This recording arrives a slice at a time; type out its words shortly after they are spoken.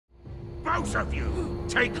both of you!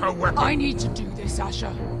 Take her weapon! I need to do this,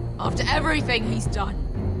 Asher. After everything he's done.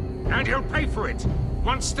 And he'll pay for it!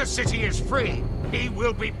 Once the city is free, he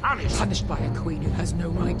will be punished! Punished by a queen who has no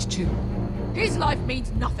right to. His life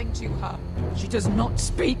means nothing to her. She does not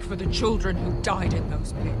speak for the children who died in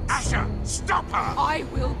those pits. Asher, stop her! I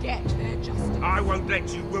will get their justice. I won't let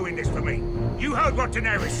you ruin this for me. You heard what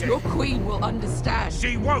Daenerys said. Your queen will understand.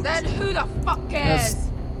 She won't. Then who the fuck cares?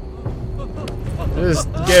 This is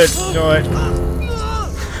good. You know what?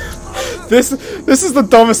 This is the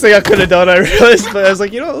dumbest thing I could have done, I realized, but I was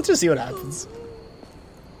like, you know, let's just see what happens.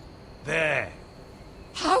 There.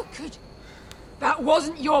 How could... That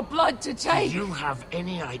wasn't your blood to take. Do you have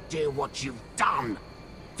any idea what you've done?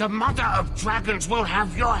 The Mother of Dragons will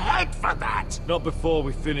have your head for that! Not before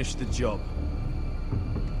we finish the job.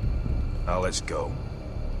 Now let's go.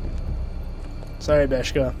 Sorry,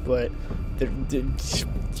 Beshka, but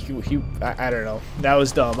I don't know. That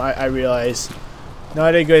was dumb. I realized.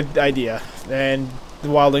 Not a good idea. And the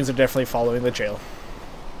wildlings are definitely following the trail.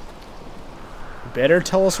 Better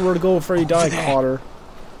tell us where to go before you die, Potter.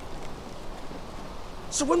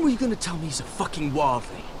 So when were you gonna tell me he's a fucking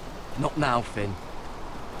wildling? Not now, Finn.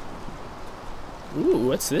 Ooh,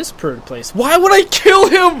 what's this bird place? Why would I kill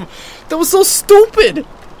him? That was so stupid!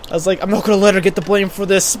 I was like, I'm not gonna let her get the blame for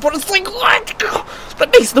this, but it's like, what? That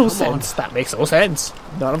makes no sense. That makes no sense.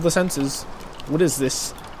 None of the senses. What is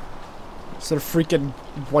this? Is it a freaking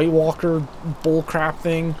White Walker bullcrap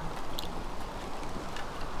thing?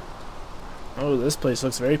 Oh, this place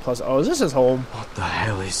looks very pleasant. Oh, is this his home? What the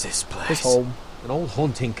hell is this place? His home. An old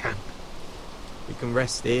hunting camp. We can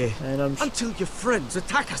rest here. And I'm until your friends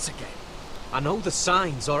attack us again. I know the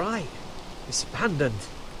signs, alright? It's abandoned.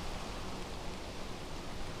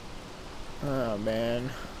 Oh, man.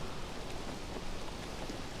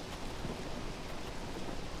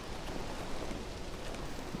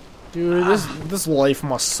 Dude, this life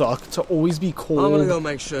must suck to always be cold. I'm gonna go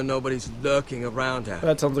make sure nobody's lurking around here.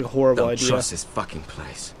 That sounds like a horrible idea. Don't trust this fucking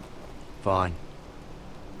place. Fine.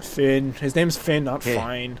 Finn. His name's Finn, not Here.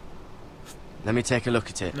 Fine. Let me take a look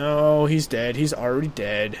at it. No, he's dead. He's already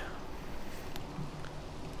dead.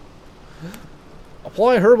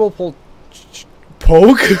 Apply herbal poke?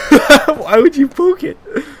 Why would you poke it?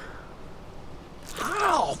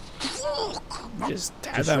 Ow! Fuck! We just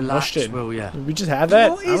had Just that relax, mushed in. will ya? We just had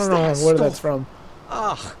that? What I is don't know that where stuff? that's from.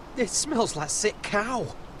 Ugh, it smells like sick cow.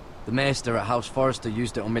 The maester at House Forrester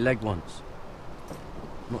used it on my leg once.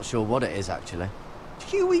 Not sure what it is, actually.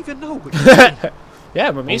 Do you even know what you're doing? Yeah,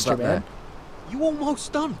 I'm a Hold maester, that man. there. You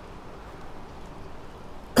almost done.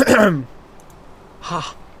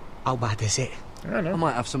 Ha! How bad is it? I don't I know.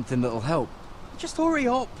 might have something that'll help. Just hurry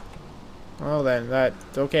up. Well then,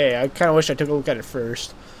 okay. I kind of wish I took a look at it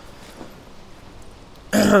first.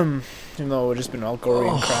 Even though it would just been all gory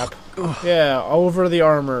and crap. Yeah, over the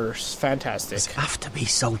armor. Fantastic. Does it have to be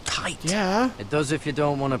so tight? Yeah. It does if you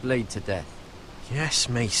don't want to bleed to death. Yes,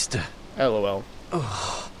 Maester. LOL.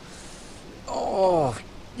 Oh,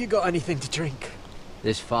 you got anything to drink?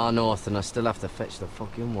 This far north and I still have to fetch the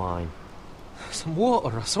fucking wine. Some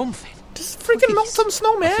water or something? Just freaking melt some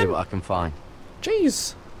snow, I'll see man. what I can find.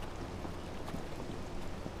 Jeez.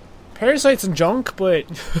 Parasites and junk, but...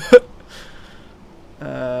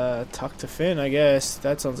 talk to Finn, I guess.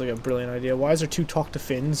 That sounds like a brilliant idea. Why is there two talk to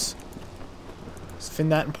Finns? Is Finn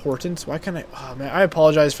that important? Why can't I... Oh, man. I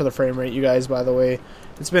apologize for the frame rate, you guys, by the way.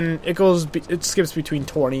 It skips between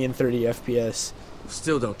 20 and 30 FPS.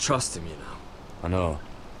 Still don't trust him, you know. I know.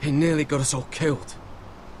 He nearly got us all killed.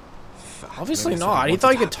 Fuck, Obviously knows what not. He wanted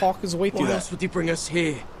thought he to could happen. talk his way through Why that. else would he bring us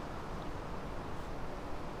here?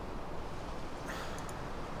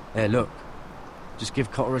 Hey, look. Just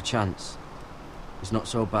give Cotter a chance. It's not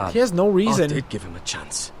so bad. He has no I reason. did give him a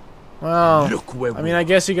chance. Well, Look where I mean, I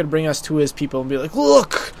guess you could bring us to his people and be like,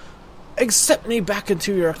 look, accept me back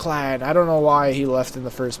into your clan. I don't know why he left in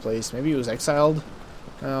the first place. Maybe he was exiled?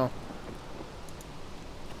 No.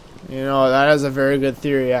 You know, that is a very good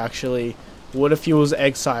theory, actually. What if he was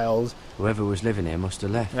exiled? Whoever was living here must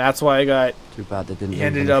have left. And that's why I got... Too bad they didn't He leave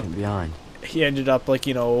ended anything up- behind. He ended up, like,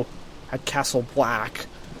 you know, at Castle Black.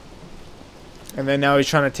 And then now he's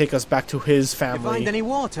trying to take us back to his You family. find any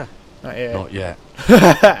water? Not yet. Not yet.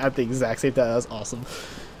 At the exact same time. That was awesome.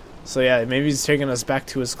 So yeah, maybe he's taking us back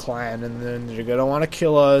to his clan, and then they're gonna want to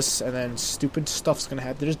kill us, and then stupid stuff's gonna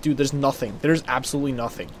happen. There's nothing. There's absolutely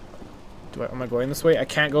nothing. Am I going this way? I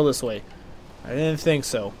can't go this way. I didn't think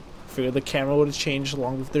so. I figured the camera would have changed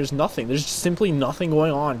along with... There's nothing. There's simply nothing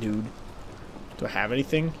going on, dude. Do I have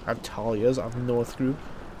anything? I have Talia's. I have North Group.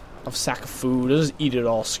 I have sack of food. I'll just eat it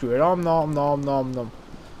all. Screw it. Om nom nom nom nom.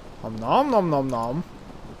 Om nom nom nom nom.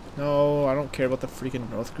 No, I don't care about the freaking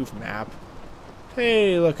North Groove map.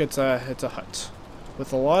 Hey, look, it's a hut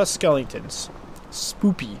with a lot of skeletons.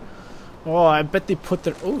 Spoopy. Oh, I bet they put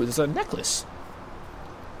their... Oh, there's a necklace.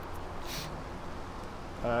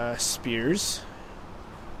 Spears.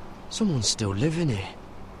 Someone's still living here.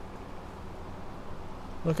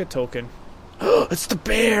 Look at Token. Oh, it's the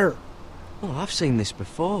bear! Oh, I've seen this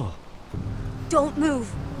before. Don't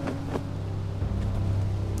move.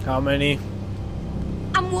 How many?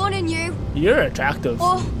 I'm warning you. You're attractive.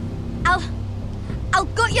 Or I'll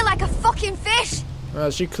gut you like a fucking fish.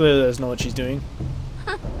 Well, she clearly doesn't know what she's doing.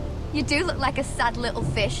 You do look like a sad little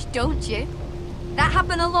fish, don't you? That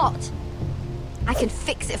happened a lot. I can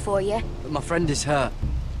fix it for you. But my friend is hurt.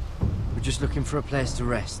 We're just looking for a place to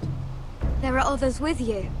rest. There are others with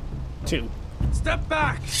you. 2. Step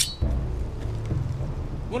back!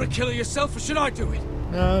 Want to kill her yourself, or should I do it?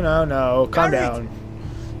 No. Calm Married. down.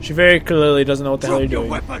 She very clearly doesn't know what the hell Drop you're your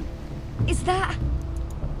doing. weapon! Is that...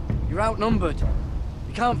 You're outnumbered.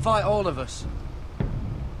 You can't fight all of us.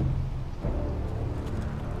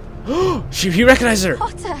 He recognized her.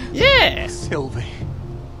 Potter? Yeah. Sylvie.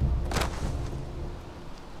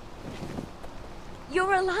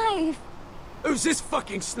 You're alive. Who's this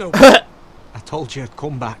fucking snow? I told you I'd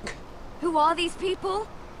come back. Who are these people?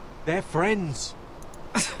 They're friends.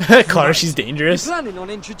 Connor, she's dangerous. Planning on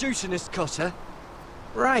introducing us, Cotter?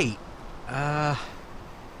 Right.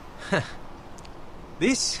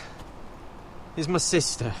 This is my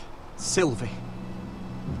sister, Sylvie.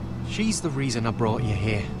 She's the reason I brought you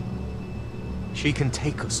here. She can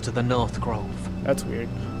take us to the North Grove. That's weird.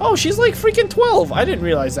 Oh, she's like freaking 12. I didn't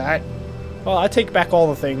realize that. Well, I take back all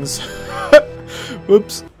the things.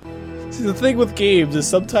 Whoops. See, the thing with games is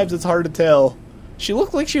sometimes it's hard to tell. She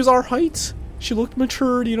looked like she was our height. She looked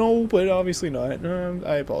matured, you know, but obviously not.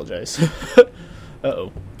 I apologize.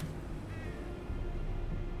 Uh-oh.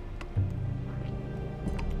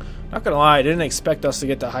 Not gonna lie, I didn't expect us to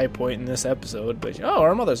get to High Point in this episode, but oh,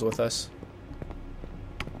 our mother's with us.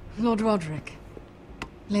 Lord Roderick.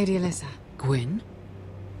 Lady Alyssa. Gwyn?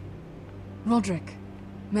 Roderick,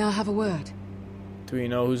 may I have a word? Do we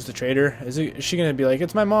know who's the traitor? Is she gonna be like,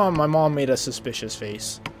 it's my mom? My mom made a suspicious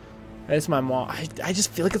face. It's my mom. I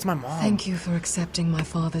just feel like it's my mom. Thank you for accepting my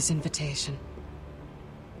father's invitation.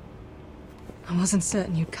 I wasn't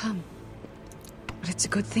certain you'd come, but it's a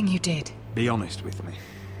good thing you did. Be honest with me.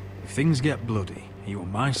 If things get bloody, are you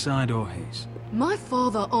on my side or his? My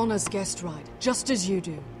father honors guest right, just as you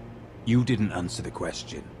do. You didn't answer the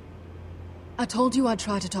question. I told you I'd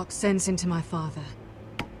try to talk sense into my father.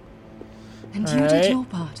 And you Alright. did your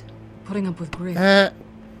part, putting up with grief.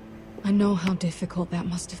 I know how difficult that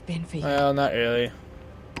must have been for you. Well, not really.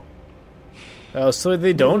 Oh, so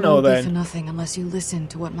they don't It know won't be then. for nothing unless you listen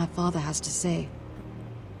to what my father has to say.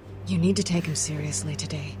 You need to take him seriously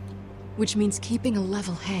today, which means keeping a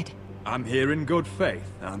level head. I'm here in good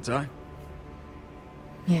faith, aren't I?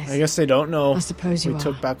 Yes. I guess they don't know. I suppose you we are.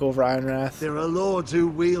 took back over Ironwrath. There are lords who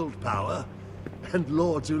wield power, and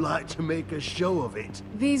lords who like to make a show of it.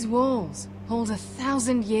 These walls hold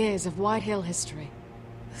 1,000 years of Whitehill history.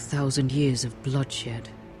 1,000 years of bloodshed.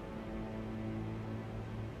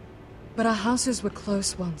 But our houses were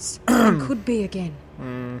close once, and could be again.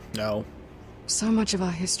 No. So much of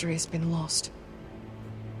our history has been lost.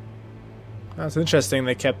 That's interesting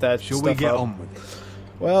they kept that Shall stuff we get up. on with it?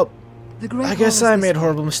 Well, The Great I guess Hall is I this made a way.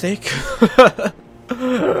 horrible mistake.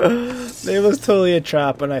 It was totally a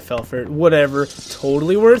trap and I fell for it. Whatever.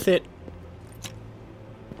 Totally worth it.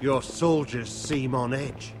 Your soldiers seem on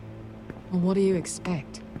edge. Well, what do you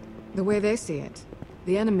expect? The way they see it,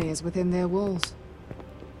 the enemy is within their walls.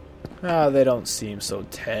 Ah, they don't seem so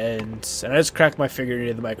tense. And I just cracked my finger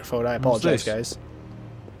near the microphone. I apologize, this? guys.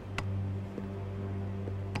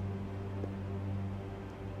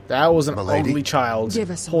 That was an Milady? ugly child. Give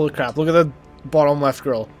us a Holy moment. crap. Look at the bottom left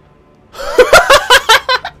girl.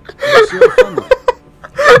 What's your family?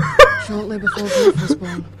 Shortly before Bluff was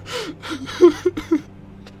born.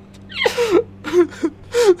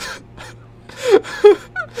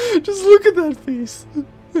 Just look at that face.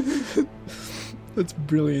 That's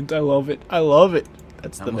brilliant. I love it. I love it.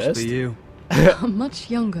 That's That the must best. be you. A much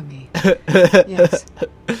younger me. Yes.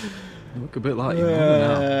 You look a bit like your mother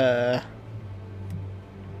now.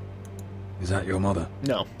 Is that your mother?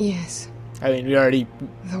 No. Yes. I mean, we already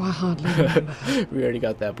Though I hardly remember her. we already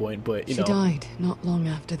got that point, but you She know. died not long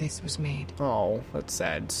after this was made. Oh, that's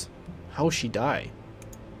sad. How'd she die?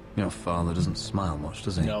 Your father doesn't smile much,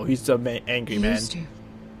 does he? No, he's an angry He man. used to.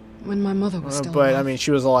 When my mother was still But I alive. mean, she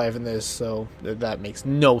was alive in this, so that makes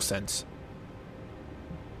no sense.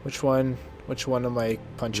 Which one? Which one am I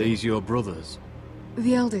punching? These your brothers?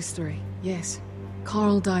 The eldest three, yes.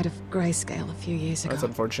 Carl died of grayscale a few years ago. That's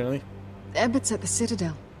unfortunately. Ebbett's at the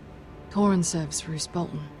Citadel. Torin serves Roose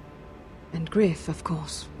Bolton. And Griff, of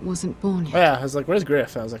course, wasn't born yet. Oh, yeah, I was like, where's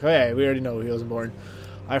Griff? I was like, oh yeah, we already know he wasn't born.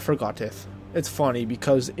 I forgot it. It's funny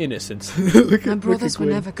because innocence. My brothers were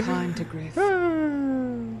never kind to Griff.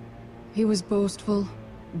 He was boastful,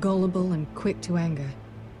 gullible, and quick to anger.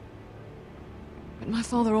 But my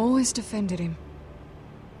father always defended him.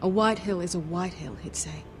 A Whitehill is a Whitehill, he'd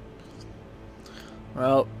say.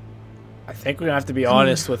 Well, I think we're gonna have to be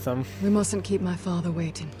honest with him. We mustn't keep my father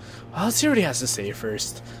waiting. Well, let's see what he has to say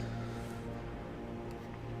first.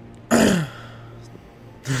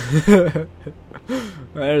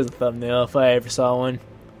 There's a thumbnail if I ever saw one.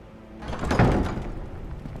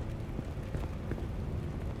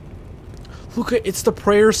 Look, it's the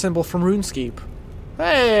prayer symbol from RuneScape.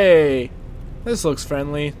 Hey! This looks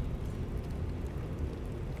friendly.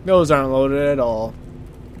 Those aren't loaded at all.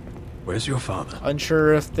 Where's your father?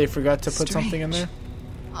 Unsure if they forgot to put something in there.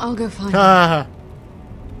 I'll go find him.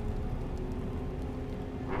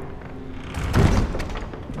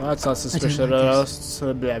 Well, that's not suspicious at all.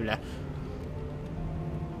 So blah blah.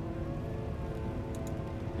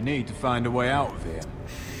 You need to find a way out of here.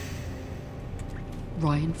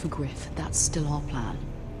 Ryan for Griff, that's still our plan.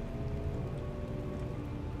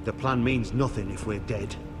 The plan means nothing if we're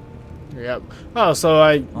dead. Yep. Oh,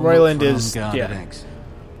 so Royland is Eggs.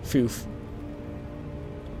 Foof.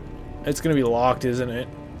 It's gonna be locked, isn't it?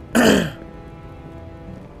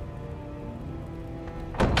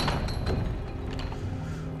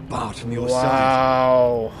 Barred from your side.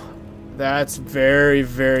 Wow, that's very,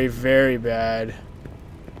 very, very bad.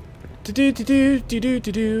 Do.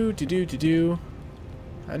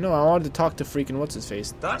 I know. I wanted to talk to freaking what's his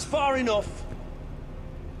face. That's far enough.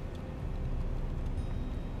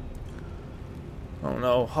 Oh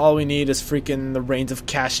no! All we need is freaking the Rains of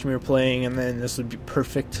Kashmir playing, and then this would be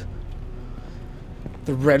perfect.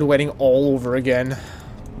 The Red Wedding all over again.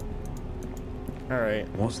 Alright.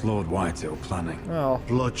 What's Lord Whitehill planning? Well,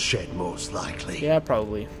 bloodshed, most likely. Yeah,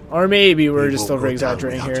 probably. Or maybe we're just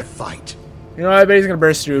over-exaggerating here. Fight. You know, everybody's gonna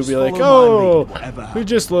burst through and be like, oh, we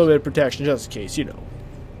just a little bit of protection, just in case, you know.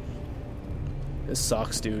 This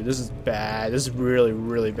sucks, dude. This is bad. This is really,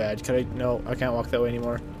 really bad. Can I? No, I can't walk that way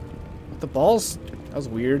anymore. The balls? That was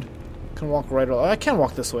weird. Can walk right. I can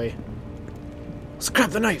walk this way. Let's grab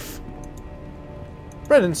the knife.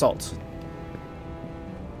 Bread and salt.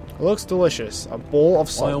 It looks delicious. A bowl of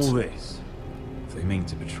salt. Why all this? If they mean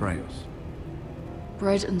to betray us.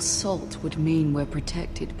 Bread and salt would mean we're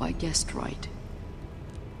protected by guest right.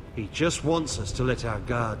 He just wants us to let our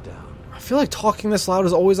guard down. I feel like talking this loud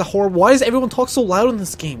is always a horrible. Why does everyone talk so loud in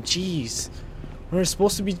this game? Jeez. We're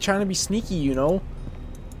supposed to be trying to be sneaky, you know?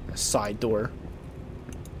 A side door.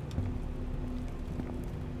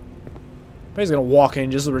 Everybody's gonna walk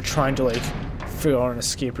in just as we're trying to, like, figure out an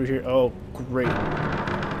escape route here. Oh, great.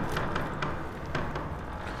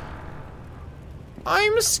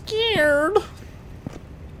 I'm scared.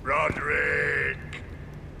 Roderick!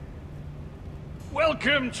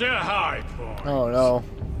 Welcome to High Point. Oh no.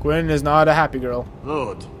 Gwen is not a happy girl.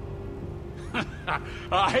 Good.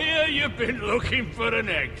 I hear you've been looking for an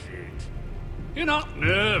exit. You're not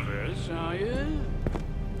nervous, are you?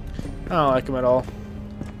 I don't like him at all.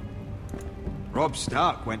 Robb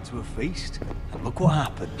Stark went to a feast, and look what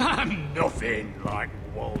happened. I'm nothing like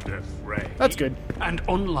Walder Frey. That's good. And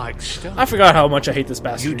unlike Stark, I forgot how much I hate this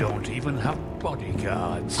bastard. you don't even have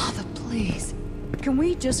bodyguards. Father, please. Can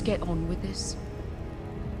we just get on with this?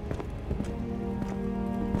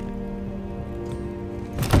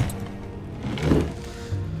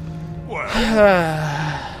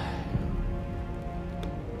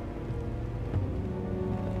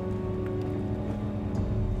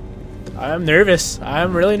 I'm nervous.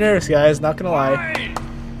 I'm really nervous, guys. Not gonna lie.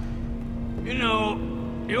 You know,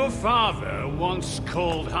 your father once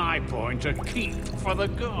called High Point a keep for the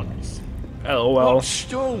gods. Oh well. What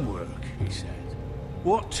stonework, he said.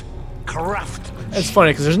 What craftsmanship. It's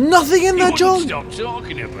funny because there's nothing in that John. job. Stop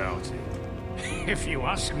talking about it. If you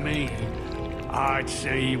ask me, I'd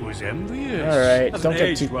say he was envious. All right, Hasn't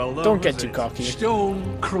don't get too cocky.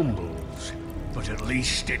 Stone crumbles, but at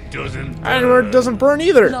least it doesn't burn. And it doesn't burn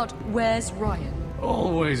either. Blood, where's Ryan?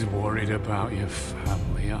 Always worried about your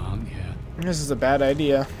family, aren't you? This is a bad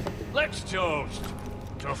idea. Let's toast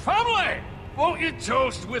to family. Won't you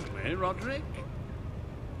toast with me, Roderick?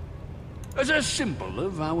 As a symbol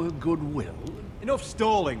of our goodwill. Enough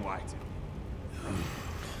stalling, White.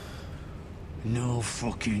 No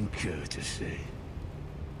fucking courtesy.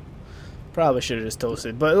 Probably should have just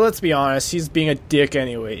toasted, but let's be honest, he's being a dick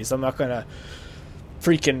anyways. I'm not gonna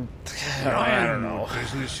freaking... The I don't know. ironwood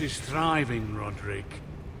business is thriving, Roderick.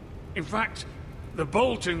 In fact, the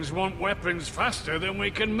Boltons want weapons faster than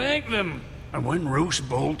we can make them. And when Roose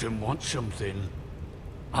Bolton wants something,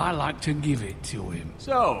 I like to give it to him.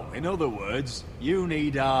 So, in other words, you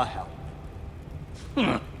need our help.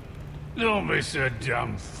 Don't be so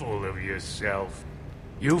damn full of yourself.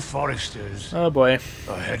 You Foresters Oh boy.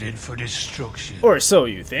 are headed for destruction. Or so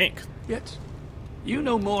you think. Yet, you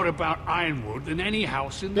know more about Ironwood than any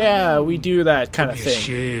house in the Yeah, world. we do that kind of It'd be a thing.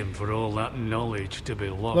 shame for all that knowledge to be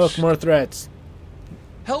lost. Look, more threats.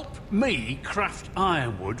 Help me craft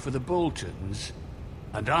ironwood for the Boltons,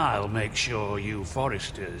 and I'll make sure you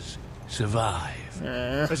Foresters survive.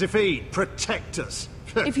 As if he'd protect us.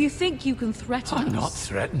 If you think you can threaten us... I'm not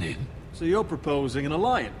threatening. So you're proposing an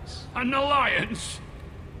alliance? An alliance?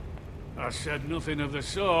 I said nothing of the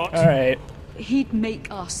sort. Alright. He'd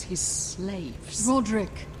make us his slaves.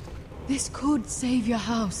 Roderick, this could save your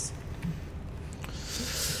house.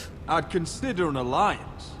 I'd consider an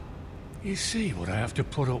alliance. You see what I have to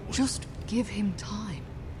put up with? Just give him time.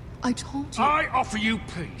 I told you. I offer you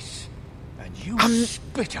peace, and you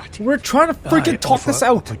spit at it. We're trying to freaking I talk this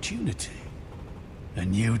offer out. Opportunity,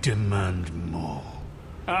 and you demand more.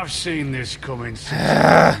 I've seen this coming since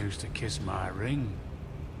I used to kiss my ring.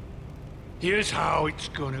 Here's how it's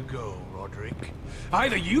gonna go, Roderick.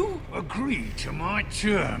 Either you agree to my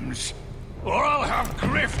terms, or I'll have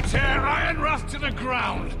Griff tear Ironwrath to the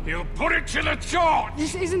ground. He'll put it to the torch.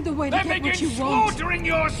 This isn't the way to Then get what begin you want. slaughtering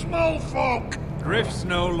your small folk. Griff's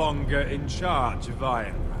no longer in charge of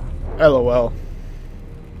Ironwrath. LOL.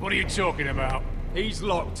 What are you talking about? He's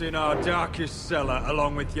locked in our darkest cellar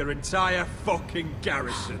along with your entire fucking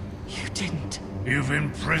garrison. You didn't. You've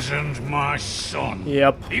imprisoned my son.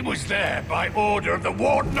 Yep. He was there by order of the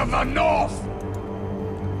Warden of the North.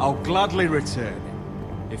 I'll gladly return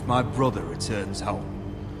him if my brother returns home.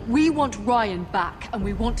 We want Ryan back, and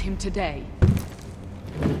we want him today.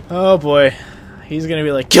 Oh boy. He's gonna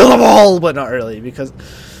be like, kill them all! But not really, because...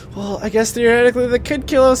 Well, I guess theoretically they could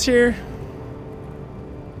kill us here.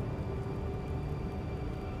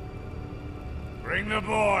 Bring the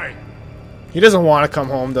boy. He doesn't want to come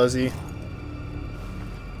home, does he?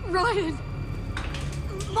 Ryan!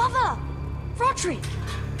 Mother! Roderick!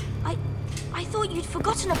 I thought you'd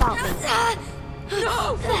forgotten about me.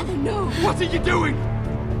 No! Father, no! What are you doing?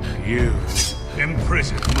 You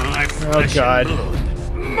imprison my flesh God. and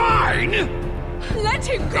blood. Mine? Let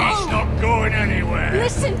him go! He's not going anywhere.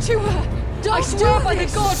 Listen to her! I swear by the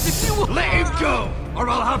gods if you will... Let him go, or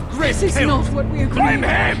I'll have Griff This is killed. not what we agreed. Blame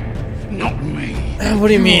him, not me. What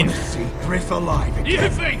do you mean? See Griff alive again. You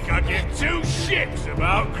think I give two shits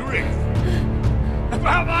about Griff?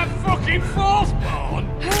 About my fucking fourth born?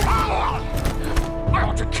 I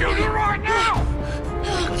ought to kill you right now!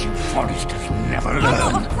 Because you Foresters never I'm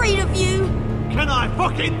learn. not afraid of you! Can I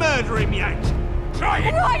fucking murder him yet? Try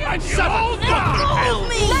it, Ryan, and you'll seven all fucking die! hell.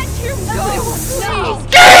 Let him go!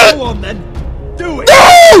 Please! Go on then. Do it.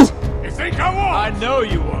 No! You think I won't? I know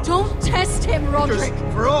you won't. Don't test him, Just Roderick!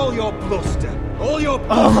 for all your bluster, all your...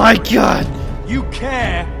 Oh my god! You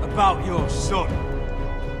care about your son.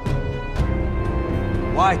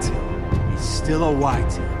 Whitey is still a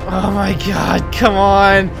Whitey. Oh my god, come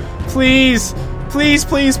on! Please! Please,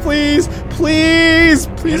 please, please! Please!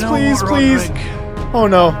 Please, You know please, what, please! Roderick? Oh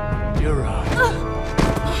no. You're right.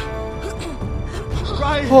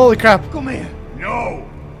 Right. Holy crap. Come here. No!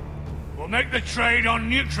 We'll make the trade on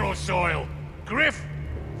neutral soil. Griff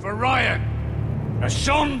for Ryan. A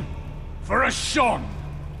son for a son.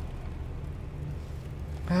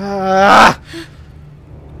 Ah!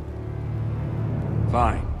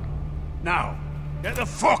 Fine. Now, get the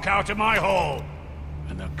fuck out of my hall.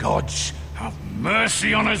 And the gods have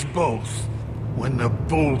mercy on us both when the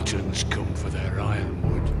Boltons come for their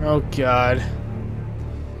ironwood. Oh god.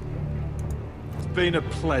 It's been a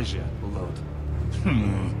pleasure, Blood.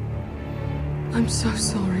 I'm so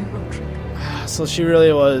sorry, Roderick. So she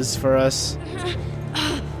really was for us.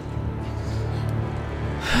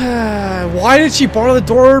 Why did she bar the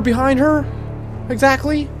door behind her?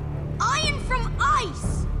 Exactly? Iron from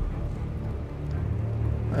ice!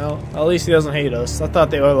 Well, at least he doesn't hate us. I thought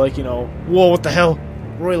they were like, you know, whoa, what the hell?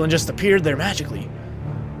 Royland just appeared there magically.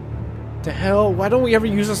 The hell? Why don't we ever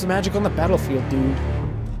use this magic on the battlefield, dude?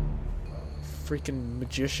 Freaking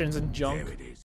magicians and junk. There it is.